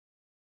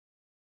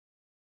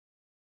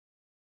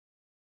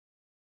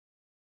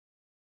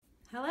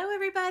Hello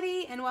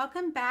everybody and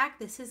welcome back.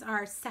 This is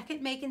our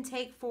second make and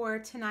take for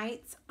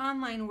tonight's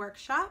online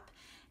workshop,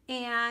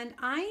 and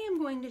I am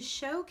going to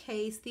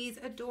showcase these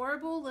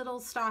adorable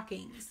little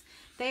stockings.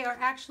 They are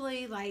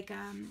actually like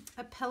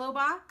a pillow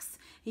box.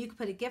 You could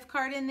put a gift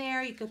card in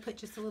there, you could put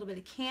just a little bit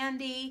of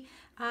candy,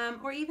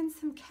 or even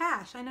some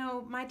cash. I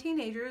know my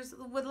teenagers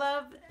would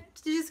love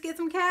to just get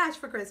some cash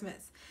for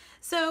Christmas.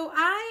 So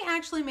I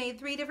actually made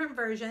 3 different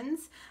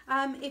versions.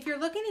 If you're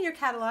looking in your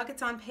catalog,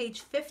 it's on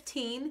page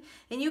 15,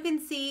 and you can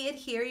see it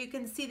here. You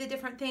can see the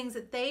different things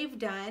that they've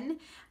done.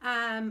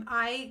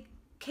 I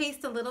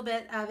cased a little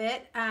bit of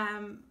it,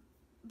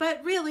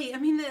 but really, I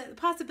mean, the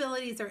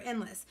possibilities are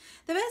endless.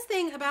 The best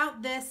thing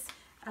about this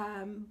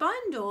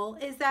bundle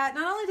is that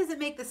not only does it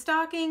make the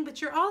stocking,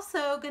 but you're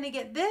also going to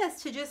get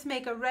this to just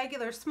make a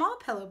regular small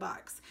pillow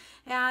box.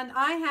 And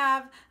I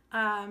have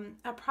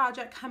a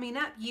project coming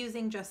up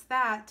using just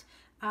that,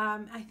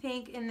 I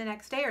think in the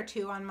next day or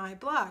 2 on my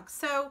blog.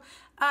 So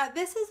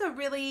this is a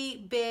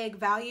really big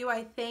value,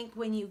 I think,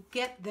 when you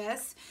get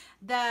this.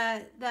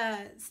 The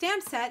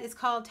stamp set is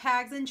called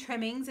Tags and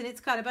Trimmings, and it's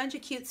got a bunch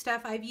of cute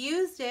stuff. I've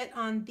used it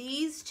on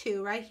these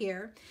 2 right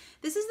here.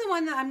 This is the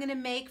one that I'm going to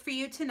make for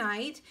you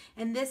tonight,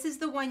 and this is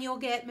the one you'll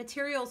get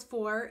materials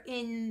for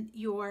in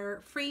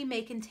your free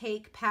make and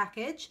take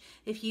package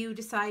if you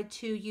decide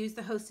to use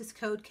the hostess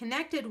code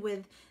connected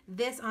with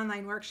this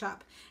online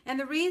workshop. And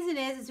the reason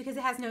is because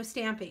it has no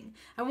stamping.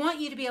 I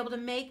want you to be able to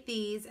make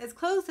these as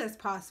close as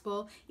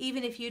possible,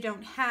 even if you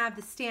don't have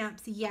the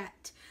stamps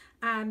yet.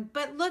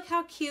 But look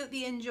how cute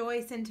the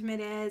Enjoy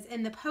sentiment is,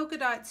 and the polka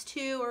dots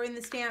too are in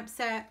the stamp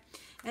set.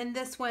 And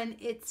this one,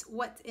 it's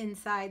what's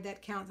inside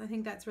that counts. I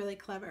think that's really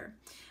clever.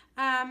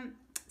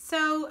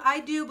 So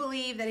I do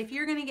believe that if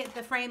you're going to get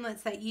the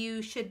framelits, that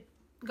you should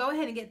go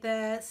ahead and get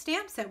the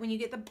stamp set. When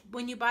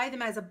you buy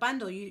them as a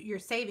bundle, you're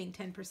saving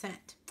 10%.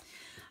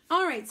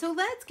 All right, so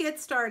let's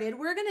get started.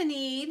 We're going to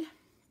need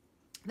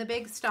the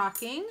big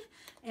stocking,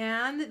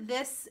 and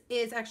this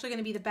is actually going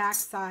to be the back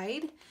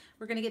side.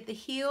 We're going to get the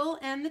heel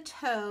and the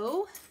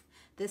toe,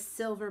 this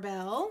silver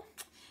bell,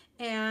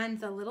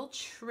 and the little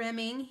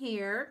trimming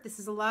here. This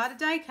is a lot of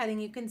die cutting,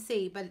 you can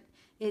see, but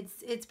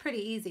it's pretty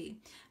easy.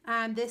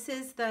 This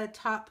is the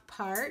top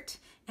part,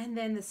 and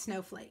then the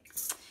snowflake.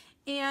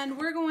 And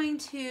we're going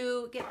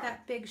to get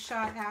that big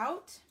shot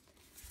out.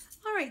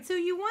 All right, so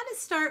you want to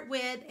start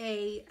with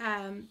a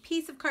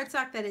piece of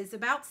cardstock that is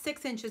about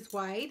 6 inches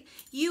wide.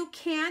 You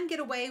can get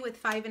away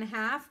with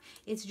 5.5.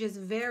 It's just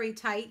very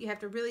tight. You have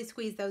to really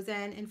squeeze those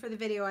in. And for the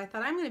video, I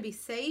thought I'm going to be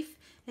safe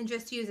and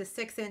just use a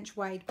 6-inch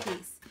wide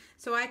piece.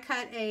 So I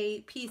cut a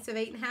piece of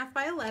 8.5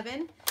 by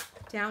 11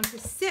 down to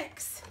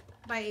 6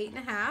 by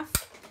 8.5,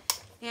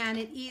 and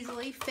it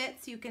easily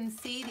fits. You can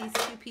see these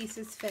 2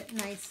 pieces fit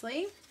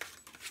nicely.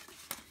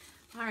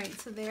 All right,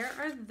 so there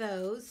are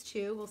those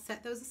 2. We'll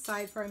set those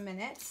aside for a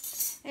minute.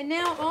 And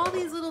now all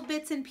these little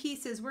bits and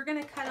pieces, we're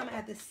going to cut them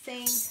at the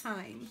same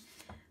time.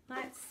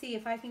 Let's see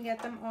if I can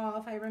get them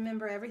all, if I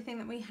remember everything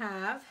that we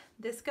have.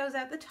 This goes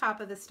at the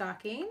top of the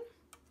stocking.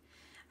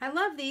 I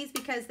love these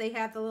because they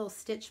have the little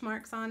stitch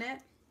marks on it.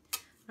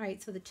 All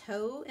right, so the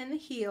toe and the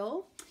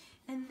heel.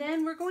 And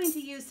then we're going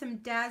to use some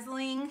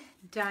Dazzling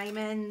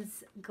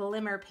Diamonds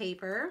glimmer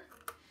paper.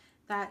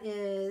 That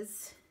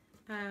is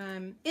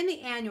in the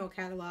annual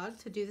catalog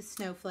to do the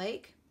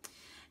snowflake.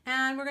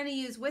 And we're going to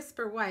use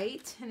Whisper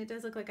White, and it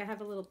does look like I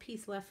have a little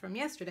piece left from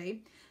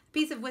yesterday. A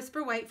piece of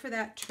Whisper White for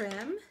that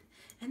trim.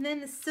 And then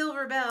the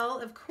silver bell,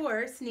 of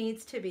course,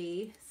 needs to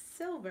be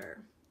silver.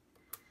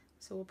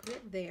 So we'll put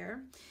it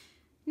there.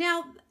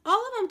 Now,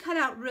 all of them cut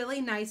out really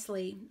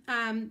nicely.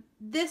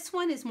 This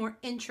one is more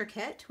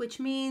intricate, which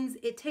means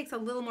it takes a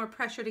little more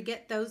pressure to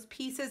get those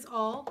pieces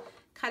all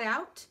cut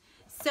out.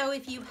 So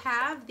if you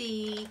have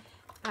the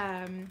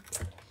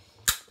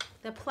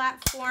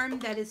platform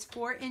that is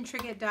for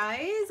intricate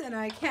dies, and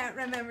I can't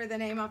remember the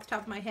name off the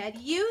top of my head,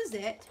 use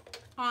it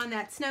on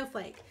that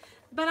snowflake.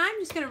 But I'm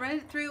just going to run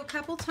it through a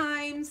couple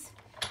times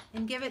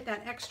and give it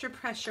that extra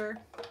pressure,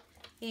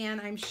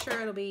 and I'm sure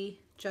it'll be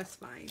just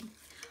fine.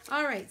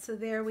 All right, so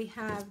there we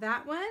have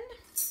that one,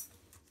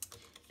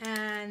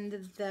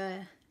 and the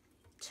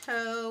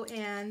toe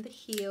and the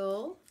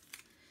heel.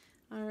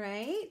 All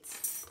right,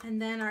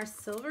 and then our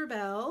silver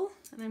bell,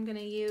 and I'm going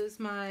to use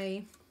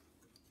my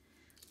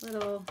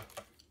little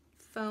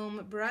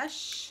foam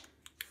brush,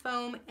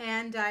 foam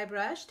and die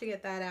brush to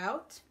get that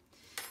out.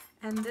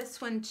 And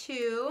this one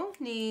too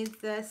needs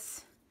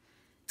this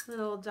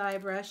little die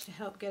brush to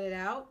help get it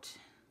out.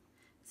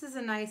 This is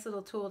a nice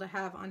little tool to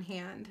have on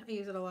hand. I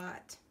use it a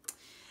lot.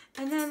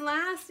 And then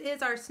last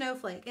is our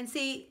snowflake. And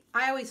see,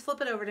 I always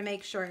flip it over to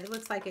make sure it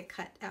looks like it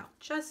cut out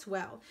just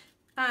well.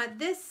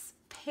 This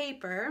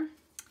paper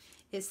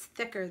is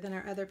thicker than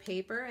our other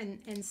paper,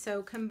 and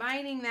so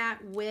combining that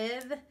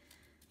with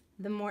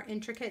the more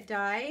intricate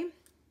die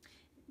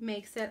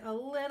makes it a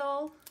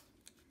little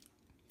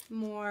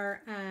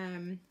more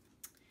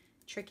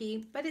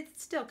tricky, but it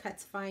still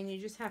cuts fine. You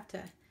just have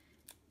to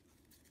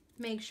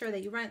make sure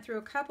that you run it through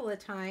a couple of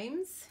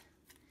times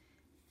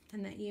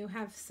and that you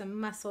have some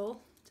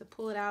muscle to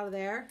pull it out of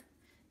there.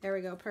 There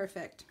we go,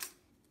 perfect.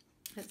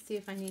 Let's see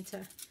if I need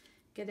to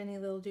get any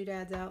little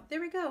doodads out.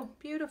 There we go,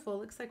 beautiful.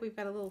 Looks like we've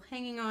got a little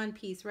hanging on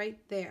piece right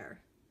there.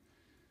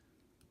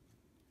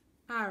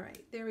 All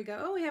right, there we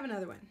go. Oh, we have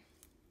another one.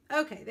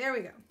 Okay, there we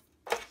go.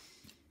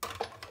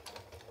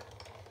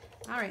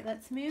 All right,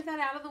 let's move that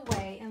out of the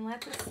way and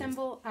let's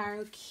assemble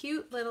our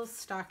cute little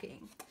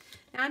stocking.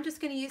 Now I'm just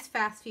going to use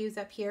fast fuse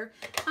up here.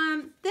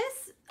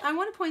 I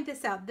want to point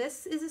this out.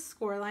 This is a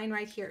score line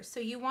right here. So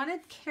you want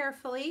to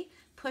carefully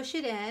push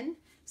it in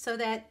so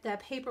that the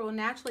paper will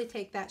naturally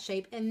take that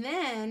shape, and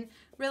then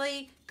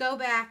really go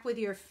back with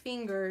your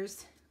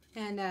fingers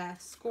and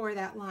score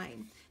that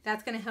line.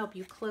 That's going to help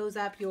you close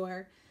up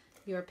your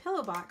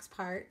pillow box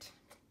part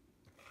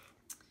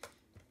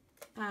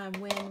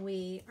when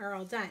we are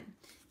all done.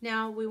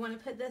 Now we want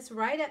to put this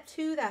right up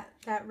to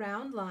that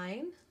round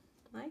line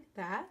like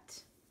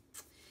that.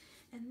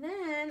 And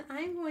then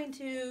I'm going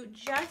to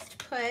just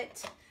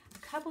put a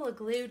couple of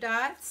glue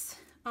dots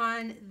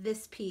on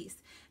this piece.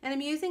 And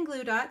I'm using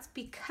glue dots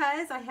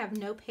because I have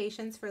no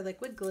patience for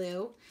liquid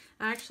glue.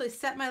 I actually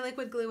set my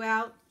liquid glue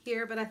out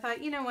here, but I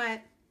thought, you know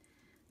what?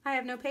 I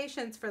have no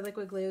patience for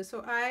liquid glue,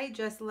 so I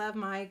just love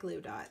my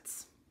glue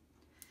dots.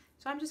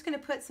 So I'm just going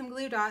to put some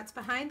glue dots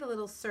behind the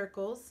little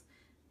circles,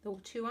 the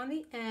two on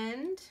the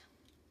end,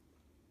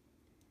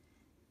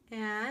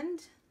 and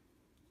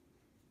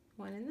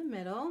one in the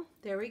middle.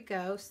 There we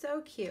go, so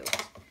cute.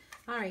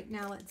 All right,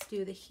 now let's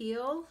do the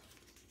heel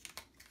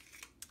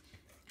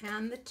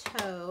and the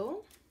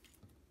toe.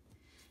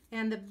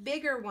 And the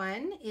bigger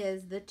one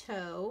is the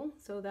toe,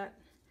 so that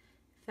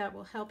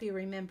will help you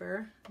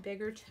remember.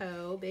 Bigger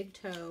toe, big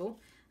toe.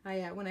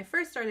 When I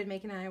first started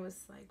making it, I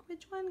was like,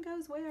 which one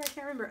goes where? I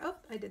can't remember. Oh,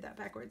 I did that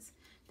backwards.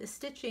 The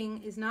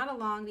stitching is not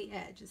along the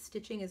edge. The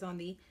stitching is on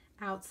the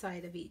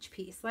outside of each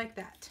piece, like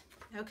that.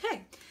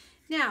 Okay,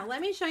 now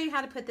let me show you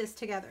how to put this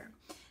together.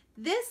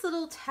 This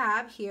little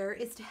tab here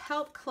is to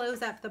help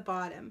close up the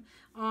bottom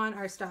on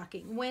our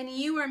stocking. When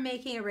you are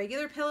making a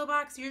regular pillow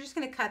box, you're just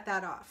going to cut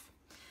that off.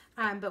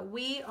 But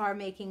we are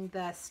making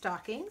the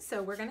stocking,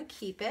 so we're going to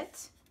keep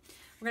it.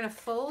 We're going to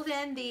fold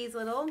in these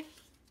little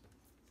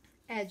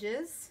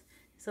edges,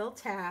 these little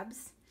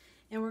tabs,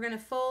 and we're going to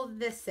fold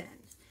this in.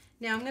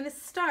 Now I'm going to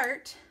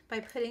start by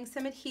putting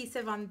some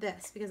adhesive on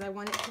this because I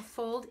want it to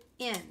fold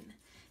in.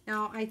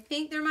 Now I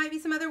think there might be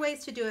some other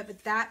ways to do it,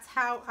 but that's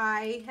how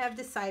I have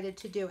decided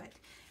to do it.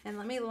 And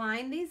let me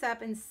line these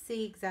up and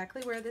see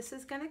exactly where this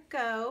is going to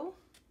go.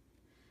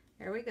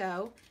 There we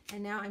go.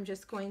 And now I'm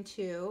just going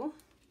to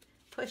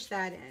push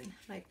that in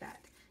like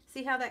that.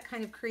 See how that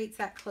kind of creates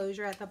that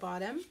closure at the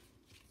bottom?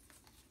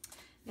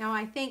 Now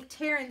I think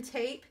tear and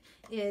tape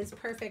is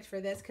perfect for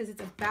this because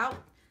it's about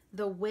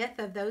the width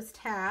of those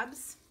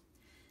tabs.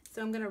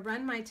 So I'm going to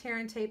run my tear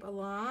and tape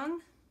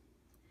along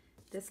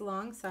this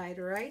long side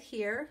right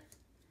here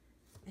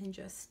and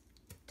just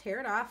tear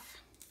it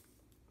off.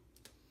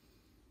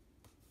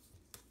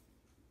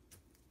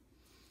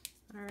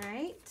 All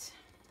right.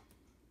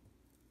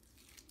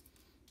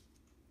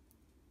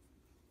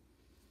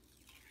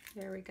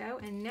 There we go.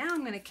 And now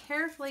I'm going to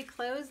carefully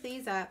close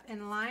these up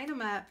and line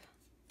them up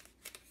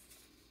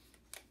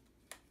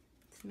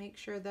to make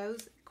sure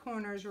those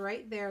corners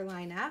right there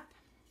line up.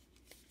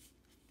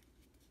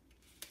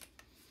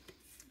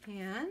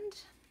 And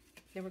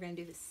then we're going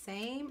to do the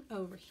same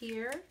over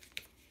here.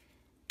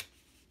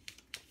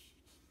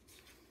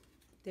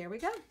 There we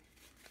go.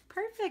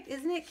 Perfect.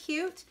 Isn't it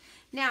cute?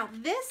 Now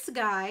this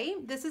guy,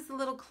 this is the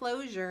little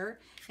closure,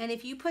 and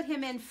if you put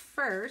him in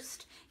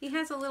first, he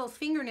has a little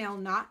fingernail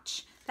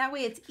notch. That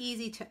way it's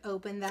easy to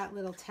open that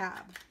little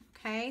tab.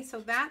 Okay, so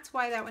that's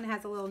why that one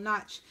has a little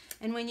notch.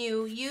 And when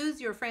you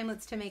use your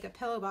framelits to make a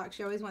pillow box,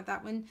 you always want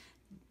that one,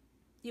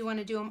 you want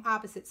to do them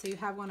opposite so you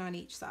have one on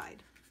each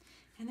side.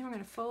 And then we're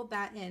going to fold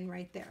that in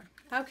right there.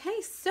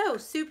 Okay, so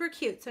super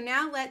cute. So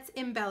now let's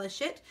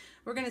embellish it.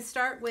 We're going to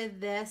start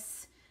with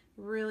this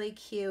really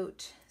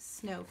cute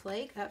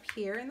snowflake up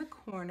here in the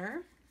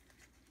corner.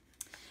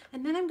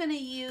 And then I'm going to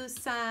use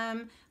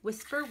some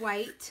Whisper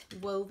White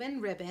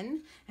woven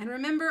ribbon. And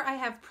remember, I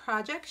have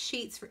project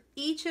sheets for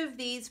each of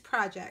these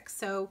projects.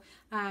 So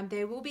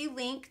they will be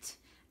linked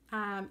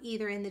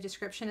either in the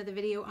description of the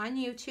video on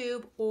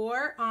YouTube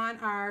or on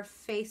our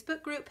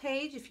Facebook group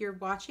page if you're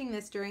watching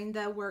this during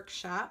the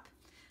workshop.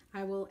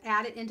 I will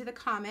add it into the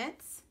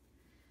comments.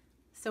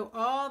 So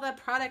all the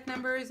product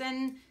numbers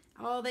and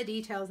all the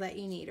details that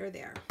you need are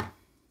there.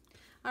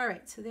 All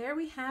right, so there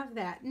we have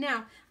that.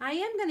 Now, I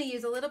am going to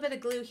use a little bit of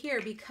glue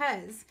here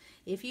because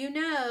if you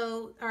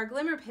know our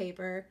glimmer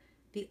paper,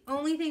 the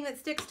only thing that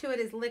sticks to it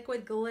is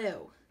liquid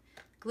glue.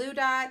 Glue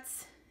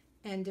dots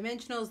and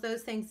dimensionals,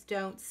 those things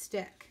don't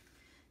stick.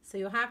 So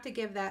you'll have to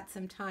give that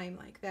some time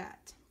like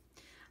that.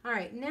 All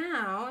right,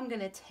 now I'm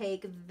going to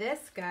take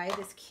this guy,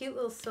 this cute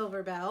little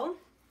silver bell,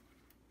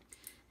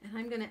 and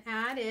I'm going to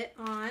add it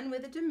on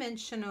with a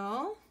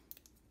dimensional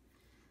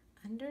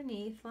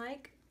underneath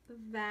like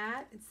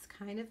that. It's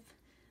kind of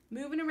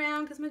moving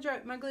around because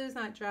my glue is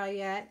not dry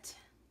yet.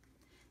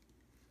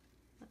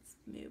 Let's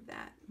move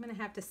that. I'm going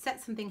to have to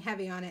set something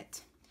heavy on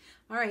it.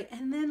 All right,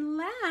 and then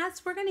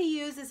last, we're gonna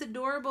use this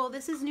adorable,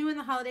 this is new in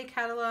the holiday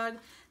catalog,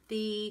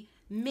 the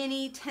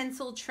mini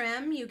tinsel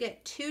trim. You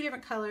get 2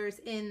 different colors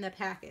in the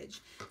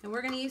package. And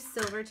we're gonna use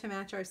silver to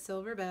match our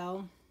silver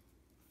bell.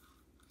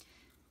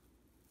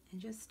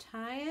 And just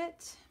tie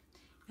it.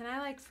 And I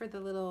like for the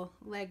little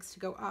legs to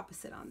go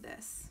opposite on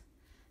this.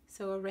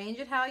 So arrange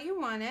it how you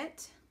want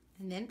it,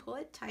 and then pull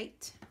it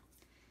tight.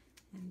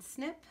 And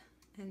snip,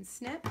 and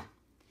snip.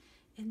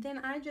 And then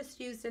I just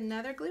used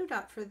another glue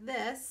dot for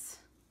this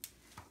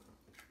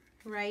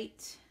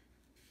right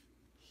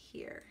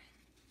here.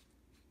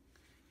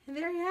 And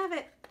there you have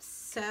it.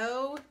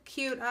 So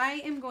cute. I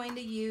am going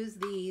to use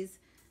these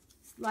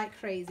like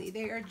crazy.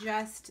 They are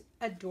just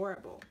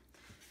adorable.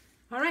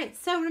 All right,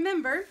 so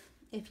remember,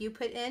 if you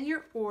put in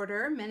your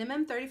order,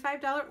 minimum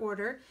 $35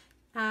 order,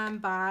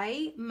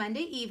 by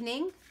Monday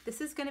evening,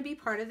 this is going to be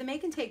part of the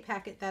make and take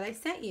packet that I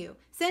send you.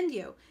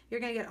 You're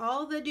going to get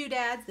all the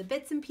doodads, the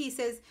bits and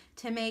pieces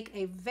to make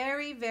a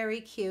very,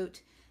 very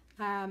cute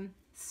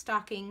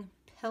stocking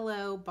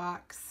pillow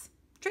box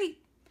treat.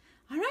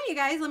 All right, you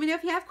guys, let me know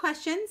if you have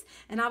questions,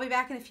 and I'll be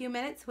back in a few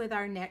minutes with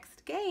our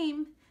next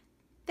game.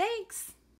 Thanks.